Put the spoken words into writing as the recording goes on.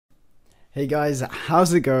Hey guys,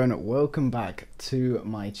 how's it going? Welcome back to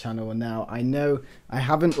my channel. Now, I know I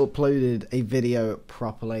haven't uploaded a video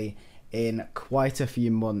properly in quite a few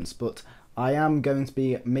months, but I am going to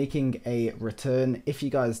be making a return. If you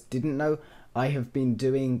guys didn't know, I have been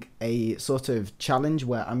doing a sort of challenge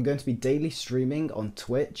where I'm going to be daily streaming on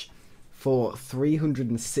Twitch for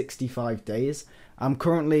 365 days. I'm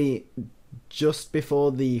currently just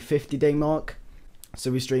before the 50-day mark,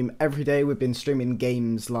 so we stream every day. We've been streaming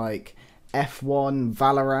games like F1,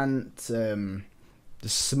 Valorant, the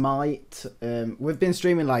Smite. We've been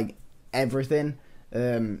streaming like everything.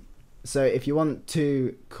 So if you want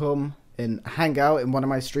to come and hang out in one of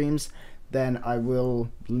my streams, then I will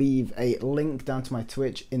leave a link down to my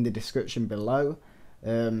Twitch in the description below.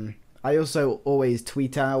 I also always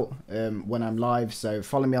tweet out when I'm live, so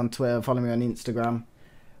follow me on Twitter, follow me on Instagram.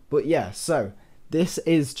 But yeah, so this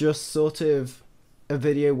is just sort of a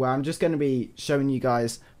video where I'm just going to be showing you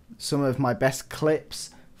guys some of my best clips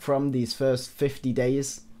from these first 50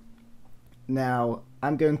 days. Now,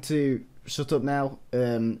 I'm going to shut up now.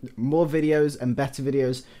 More videos and better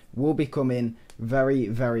videos will be coming very,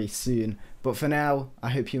 very soon. But for now, I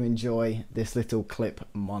hope you enjoy this little clip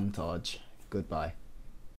montage. Goodbye.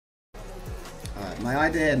 My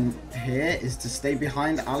idea here is to stay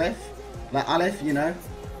behind Aleph. Let Aleph, you know,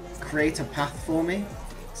 create a path for me.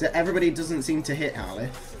 So everybody doesn't seem to hit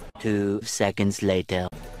Aleph. 2 seconds later.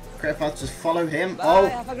 If I just follow him. Bye,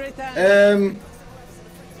 have a great time. Get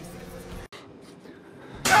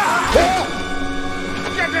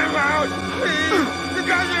him out! Please! You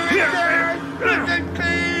guys are in there! Listen,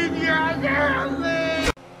 please! You're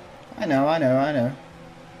I know.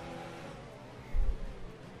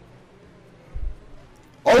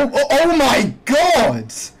 Oh my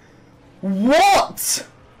god! What?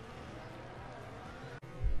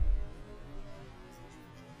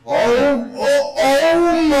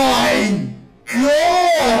 Oh my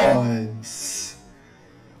god!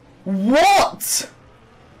 What?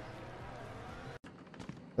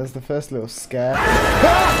 There's the first little scare.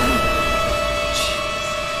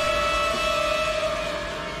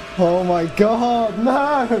 Oh my god,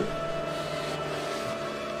 no!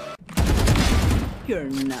 You're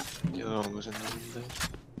not.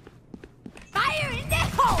 Fire in the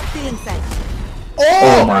hole! The inside.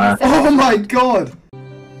 Oh my god!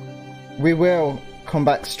 We will come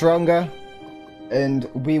back stronger, and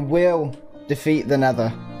we will defeat the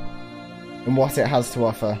Nether and what it has to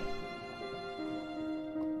offer.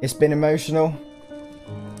 It's been emotional,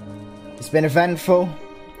 it's been eventful,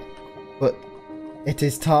 but it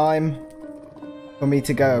is time for me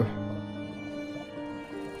to go.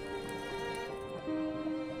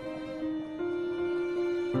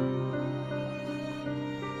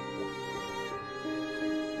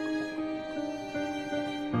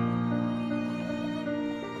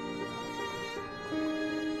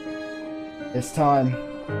 It's time.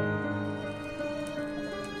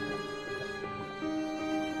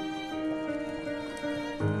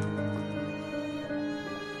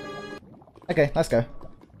 Okay, let's go.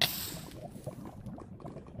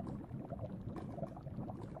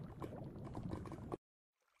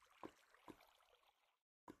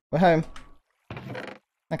 We're home.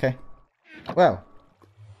 Okay. Well.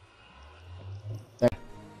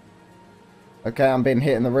 Okay, I'm being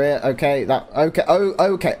hit in the rear. Okay, okay. Oh,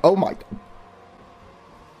 okay. Oh my.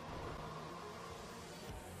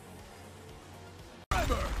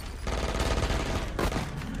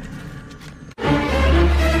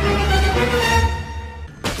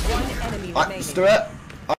 Stuart.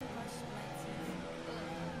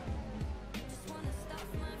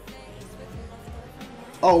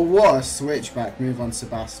 Oh, what a switchback move on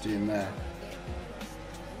Sebastian there.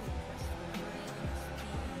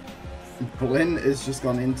 Blint has just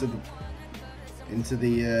gone into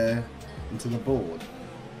the board.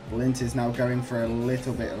 Blint is now going for a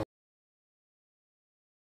little bit of a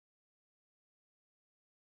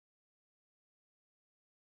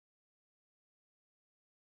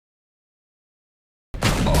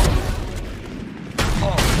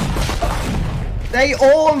They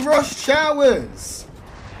all rush showers!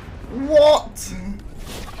 What?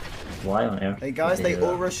 Why on earth? Hey guys, they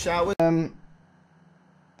all rush showers. I'm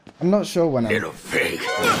not sure when I'm... Little pig!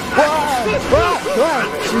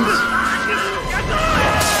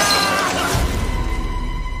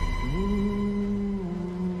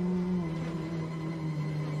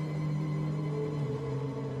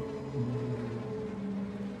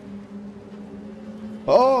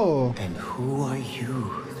 Oh! And who are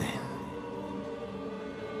you then?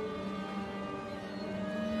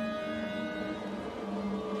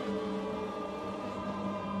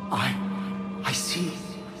 I see.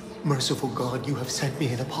 Merciful God, you have sent me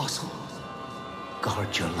an apostle.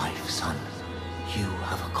 Guard your life, son. You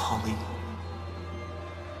have a calling.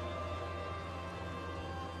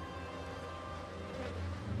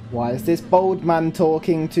 Why is this bold man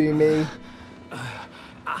talking to me?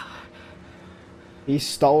 He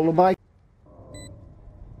stole my...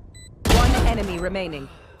 One enemy remaining.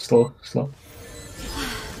 Slow, slow.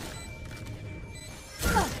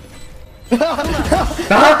 This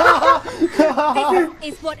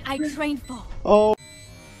is what I trained for. Oh.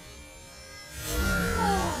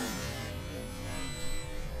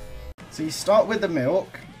 So you start with the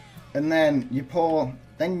milk, and then you pour.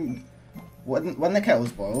 Then, when the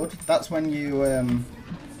kettle's boiled, that's when you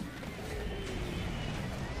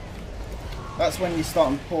start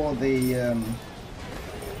and pour the.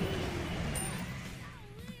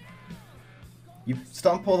 You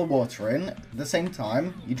start and pour the water in. At the same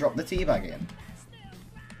time, you drop the tea bag in,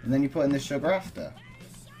 and then you put in the sugar after.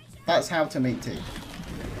 That's how to make tea.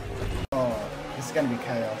 Oh, this is gonna be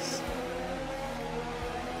chaos.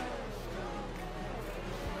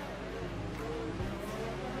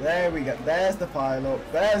 There we go. There's the pile up.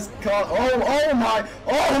 There's God. Oh my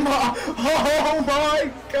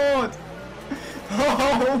God.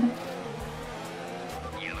 Oh.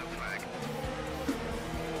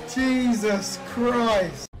 Jesus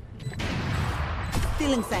Christ.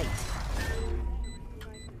 Feeling sight.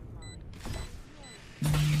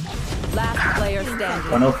 Last player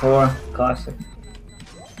standing. 104, classic.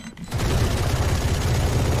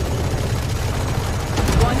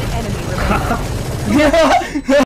 One enemy remaining.